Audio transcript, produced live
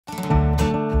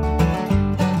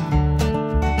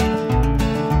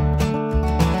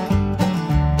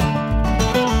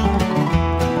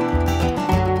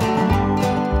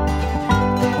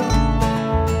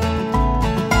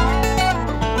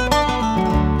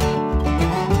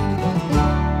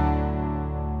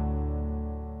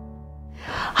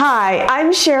Hi,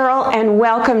 I'm Cheryl and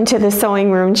welcome to the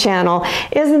Sewing Room channel.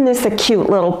 Isn't this a cute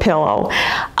little pillow?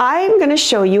 I'm going to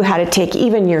show you how to take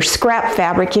even your scrap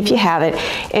fabric, if you have it,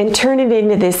 and turn it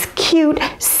into this cute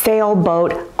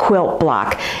sailboat quilt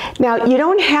block. Now, you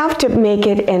don't have to make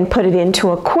it and put it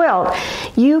into a quilt.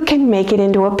 You can make it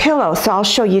into a pillow. So I'll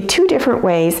show you two different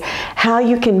ways how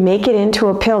you can make it into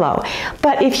a pillow.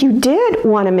 But if you did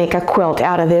want to make a quilt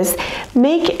out of this,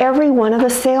 make every one of the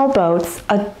sailboats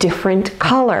a different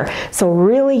color. So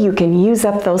really you can use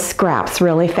up those scraps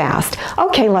really fast.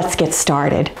 Okay, let's get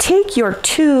started. Take your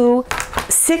two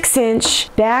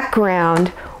 6-inch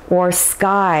background or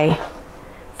sky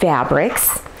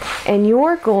fabrics, and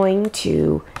you're going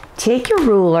to take your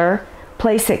ruler,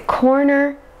 place it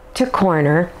corner to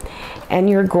corner, and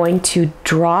you're going to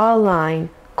draw a line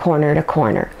corner to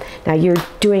corner. Now you're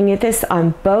doing this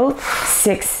on both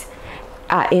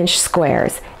 6-inch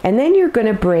squares, and then you're going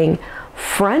to bring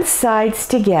front sides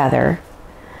together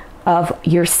of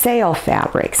your sail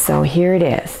fabric. So here it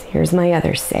is. Here's my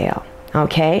other sail.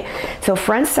 Okay, so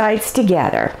front sides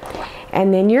together,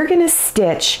 and then you're going to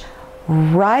stitch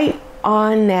right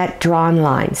on that drawn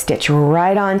line. Stitch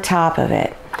right on top of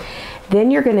it.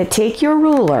 Then you're going to take your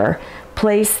ruler,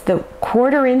 place the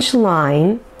 1/4-inch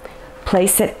line,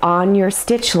 place it on your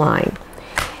stitch line,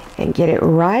 and get it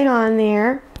right on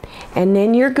there. And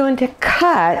then you're going to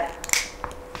cut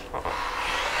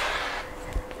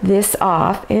this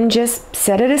off and just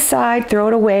set it aside, throw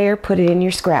it away, or put it in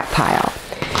your scrap pile.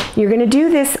 You're going to do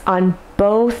this on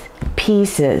both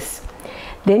pieces.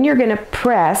 Then you're going to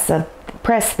press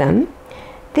them,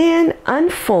 then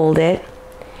unfold it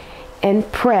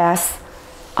and press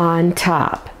on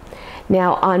top.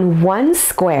 Now on one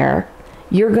square,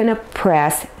 you're going to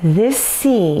press this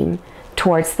seam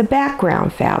towards the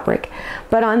background fabric,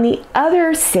 but on the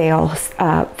other sail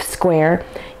square,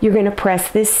 you're going to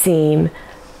press this seam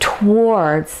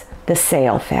towards the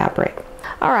sail fabric.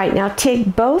 All right, now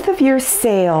take both of your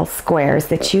sail squares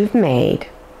that you've made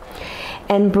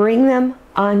and bring them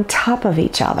on top of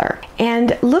each other.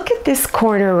 And look at this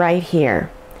corner right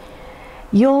here.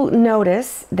 You'll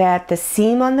notice that the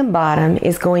seam on the bottom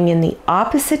is going in the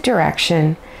opposite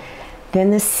direction than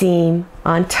the seam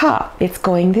on top. It's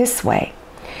going this way.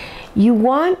 You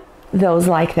want those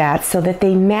like that so that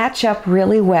they match up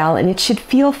really well, and it should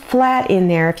feel flat in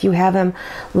there if you have them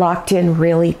locked in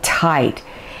really tight.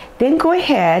 Then go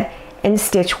ahead and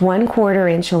stitch 1/4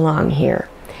 inch along here.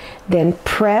 Then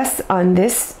press on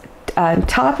this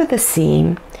top of the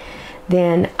seam,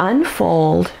 then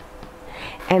unfold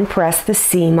and press the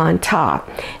seam on top.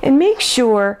 And make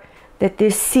sure that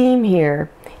this seam here,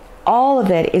 all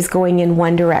of it is going in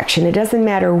one direction. It doesn't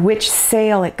matter which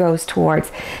sail it goes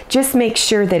towards. Just make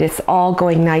sure that it's all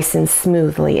going nice and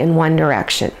smoothly in one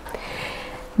direction.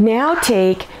 Now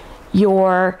take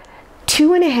your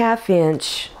 2.5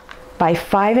 inch by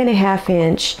 5.5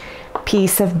 inch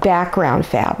piece of background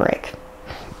fabric.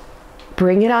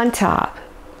 Bring it on top.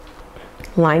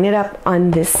 Line it up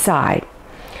on this side.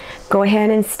 Go ahead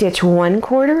and stitch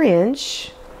 1/4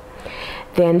 inch.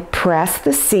 Then press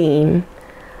the seam,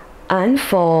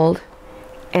 unfold,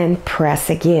 and press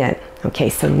again. Okay,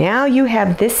 so now you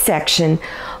have this section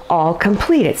all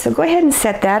completed. So go ahead and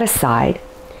set that aside.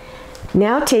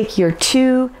 Now take your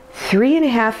two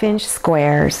 3.5 inch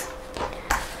squares,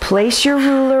 place your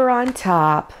ruler on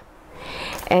top,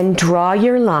 and draw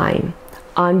your line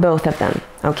on both of them.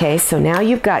 Okay, so now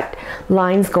you've got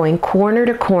lines going corner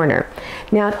to corner.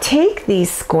 Now take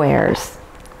these squares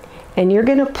and you're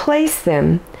going to place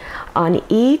them on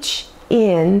each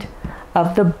end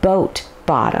of the boat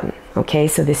bottom. Okay,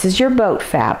 so this is your boat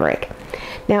fabric.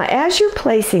 Now as you're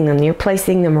placing them, you're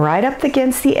placing them right up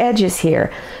against the edges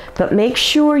here, but make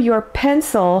sure your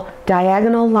pencil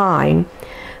diagonal line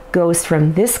goes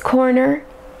from this corner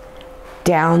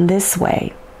down this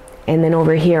way. And then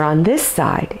over here on this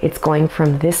side, it's going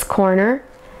from this corner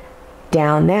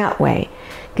down that way.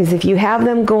 Because if you have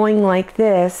them going like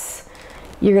this,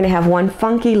 you're going to have one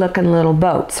funky looking little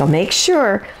boat. So make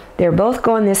sure they're both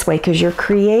going this way because you're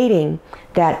creating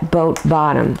that boat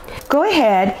bottom. Go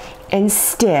ahead and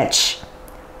stitch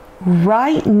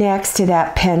right next to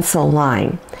that pencil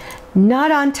line.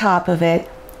 Not on top of it,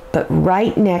 but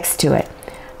right next to it.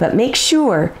 But make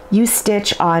sure you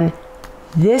stitch on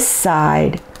this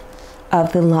side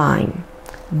of the line.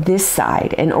 This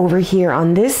side. And over here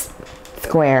on this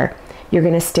square, you're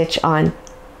going to stitch on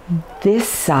this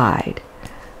side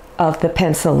of the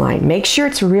pencil line. Make sure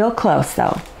it's real close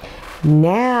though.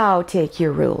 Now take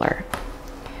your ruler,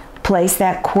 place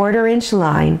that 1/4 inch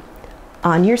line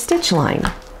on your stitch line,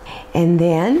 and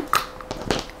then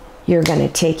you're going to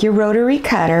take your rotary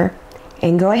cutter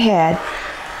and go ahead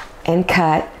and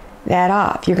cut that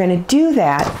off. You're going to do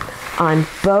that on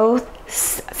both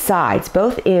sides,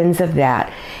 both ends of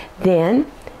that. Then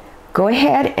go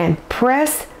ahead and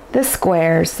press the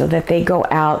squares so that they go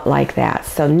out like that.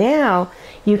 So now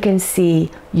you can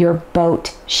see your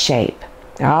boat shape.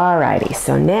 Alrighty,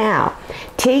 so now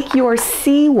take your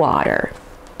seawater,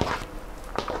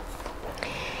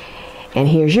 and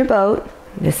here's your boat.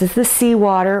 This is the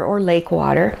seawater or lake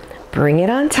water. Bring it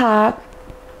on top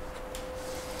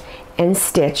and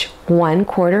stitch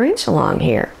 1/4 inch along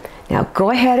here. Now go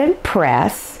ahead and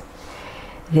press,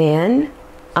 then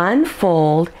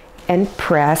unfold and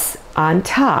press on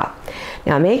top.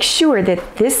 Now make sure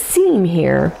that this seam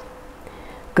here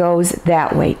goes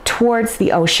that way, towards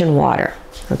the ocean water,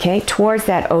 okay, towards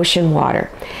that ocean water.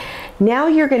 Now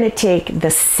you're going to take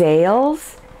the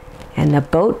sails and the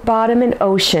boat bottom and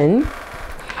ocean,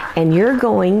 and you're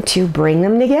going to bring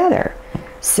them together.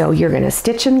 So you're going to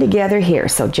stitch them together here.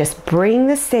 So just bring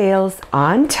the sails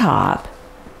on top,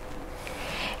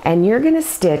 and you're going to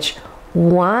stitch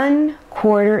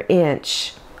 1/4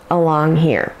 inch along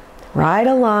here, right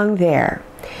along there.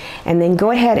 And then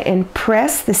go ahead and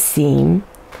press the seam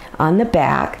on the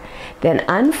back, then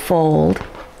unfold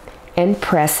and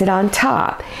press it on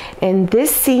top. And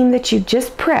this seam that you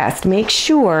just pressed, make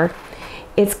sure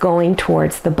it's going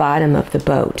towards the bottom of the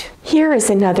boat. Here is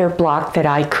another block that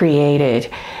I created.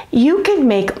 You can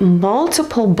make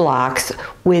multiple blocks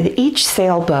with each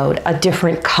sailboat a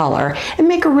different color and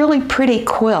make a really pretty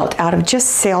quilt out of just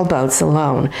sailboats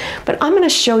alone. But I'm going to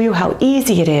show you how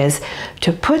easy it is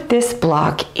to put this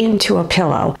block into a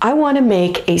pillow. I want to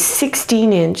make a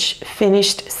 16-inch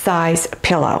finished size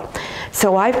pillow.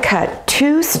 So I've cut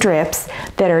 2 strips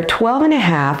that are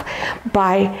 12.5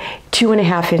 by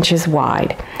 2.5 inches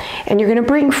wide. And you're going to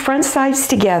bring front sides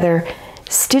together,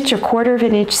 stitch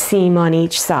 1/4 inch seam on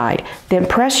each side, then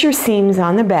press your seams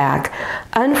on the back,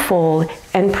 unfold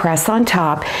and press on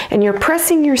top, and you're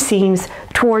pressing your seams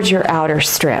towards your outer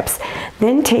strips.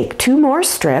 Then take 2 more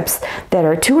strips that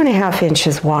are 2.5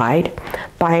 inches wide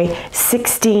by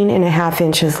 16.5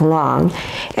 inches long,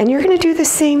 and you're going to do the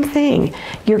same thing.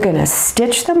 You're going to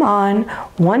stitch them on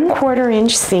 1/4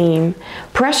 inch seam,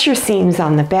 press your seams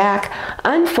on the back,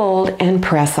 unfold and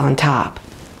press on top.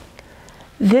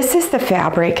 This is the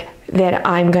fabric that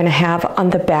I'm going to have on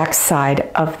the back side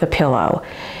of the pillow.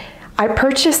 I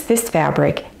purchased this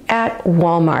fabric at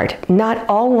Walmart. Not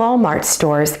all Walmart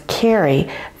stores carry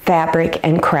fabric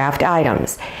and craft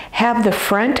items. Have the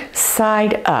front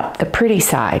side up, the pretty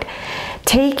side.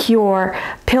 Take your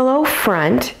pillow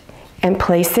front and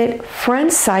place it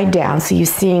front side down so you're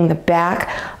seeing the back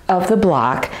of the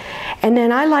block. And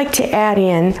then I like to add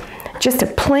in just a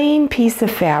plain piece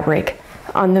of fabric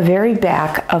on the very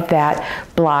back of that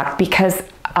block because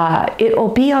it will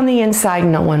be on the inside,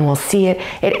 no one will see it.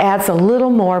 It adds a little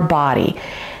more body.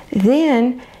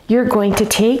 Then you're going to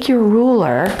take your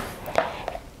ruler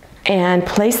and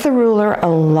place the ruler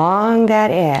along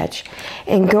that edge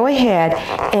and go ahead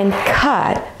and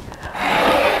cut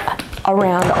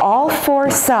around all 4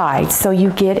 sides so you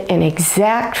get an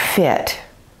exact fit.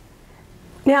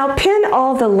 Now pin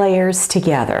all the layers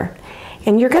together.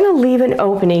 And you're going to leave an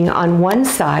opening on one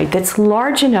side that's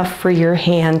large enough for your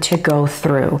hand to go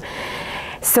through.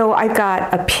 So I've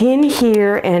got a pin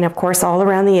here and of course all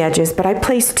around the edges, but I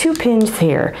placed 2 pins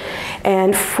here.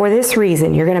 And for this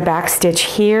reason, you're going to back stitch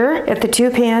here at the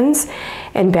 2 pins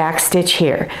and back stitch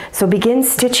here. So begin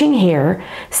stitching here,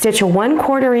 stitch a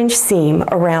 1/4 inch seam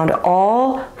around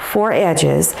all 4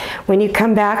 edges. When you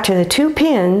come back to the 2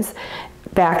 pins,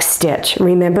 back stitch.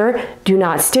 Remember, do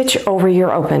not stitch over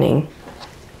your opening.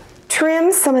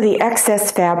 Trim some of the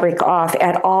excess fabric off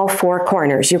at all 4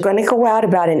 corners. You're going to go out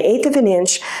about 1/8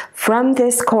 inch from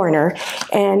this corner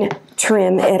and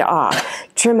trim it off.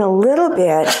 Trim a little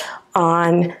bit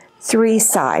on 3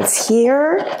 sides,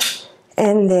 here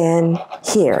and then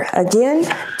here. Again,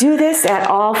 do this at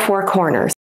all 4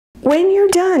 corners. When you're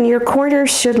done, your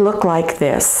corners should look like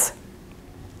this.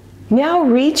 Now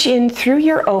reach in through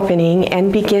your opening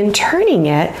and begin turning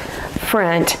it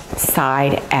front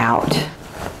side out.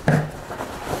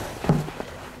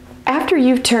 After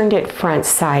you've turned it front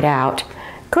side out,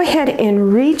 go ahead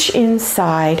and reach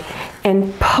inside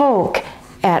and poke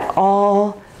at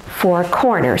all 4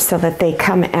 corners so that they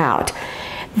come out.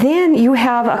 Then you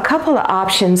have a couple of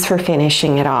options for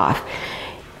finishing it off.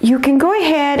 You can go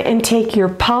ahead and take your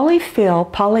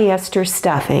polyfill polyester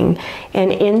stuffing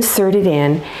and insert it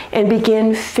in and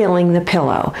begin filling the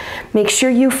pillow. Make sure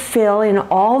you fill in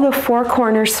all the 4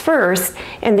 corners first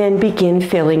and then begin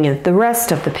filling in the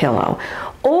rest of the pillow.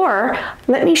 Or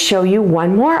let me show you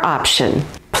one more option.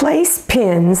 Place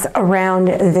pins around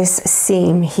this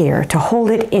seam here to hold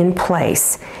it in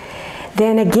place.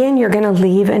 Then again, you're going to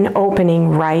leave an opening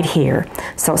right here.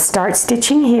 So start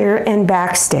stitching here and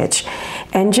back stitch,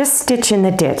 and just stitch in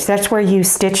the ditch. That's where you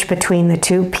stitch between the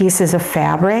two pieces of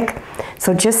fabric.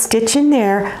 So just stitch in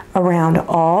there around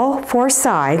all four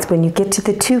sides. When you get to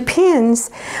the two pins,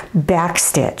 back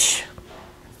stitch.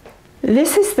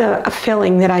 This is the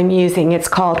filling that I'm using. It's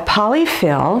called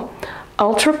Polyfill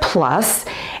Ultra Plus.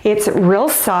 It's a real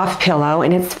soft pillow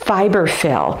and it's fiber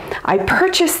fill. I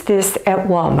purchased this at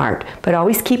Walmart, but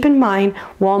always keep in mind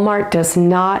Walmart does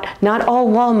not all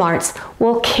Walmarts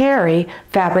will carry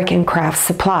fabric and craft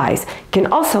supplies. You can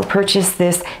also purchase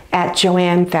this at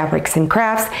Joann Fabrics and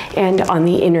Crafts and on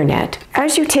the internet.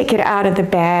 As you take it out of the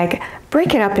bag,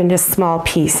 break it up into small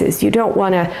pieces. You don't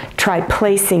want to try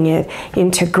placing it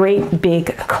into great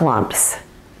big clumps.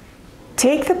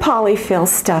 Take the polyfill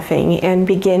stuffing and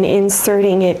begin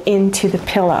inserting it into the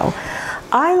pillow.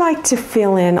 I like to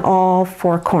fill in all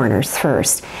four corners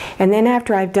first, and then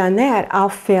after I've done that, I'll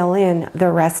fill in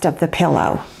the rest of the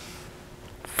pillow.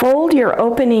 Fold your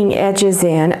opening edges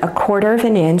in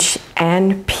 1/4 inch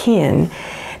and pin,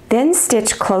 then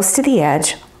stitch close to the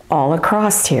edge all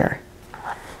across here.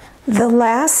 The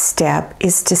last step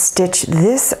is to stitch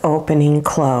this opening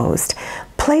closed.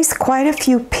 Place quite a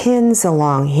few pins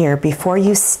along here before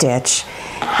you stitch,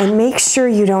 and make sure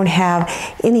you don't have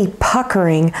any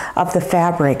puckering of the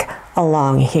fabric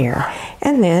along here.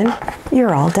 And then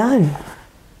you're all done.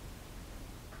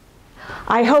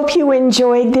 I hope you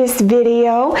enjoyed this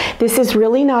video. This is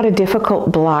really not a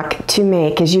difficult block to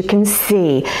make, as you can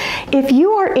see. If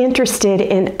you are interested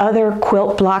in other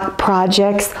quilt block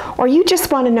projects, or you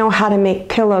just want to know how to make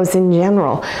pillows in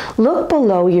general, look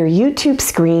below your YouTube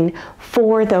screen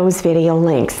for those video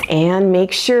links, and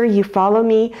make sure you follow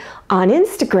me on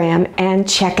Instagram and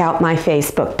check out my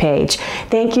Facebook page.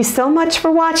 Thank you so much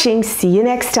for watching. See you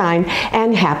next time,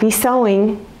 and happy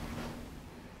sewing.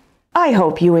 I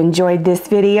hope you enjoyed this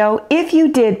video. If you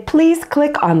did, please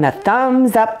click on the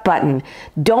thumbs up button.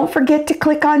 Don't forget to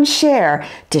click on share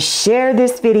to share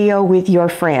this video with your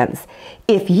friends.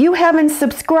 If you haven't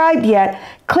subscribed yet,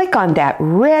 click on that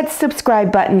red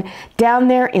subscribe button down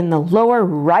there in the lower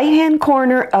right-hand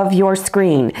corner of your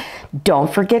screen. Don't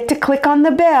forget to click on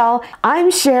the bell.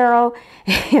 I'm Cheryl,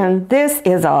 and this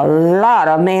is a lot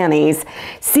of mayonnaise.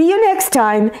 See you next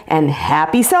time, and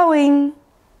happy sewing!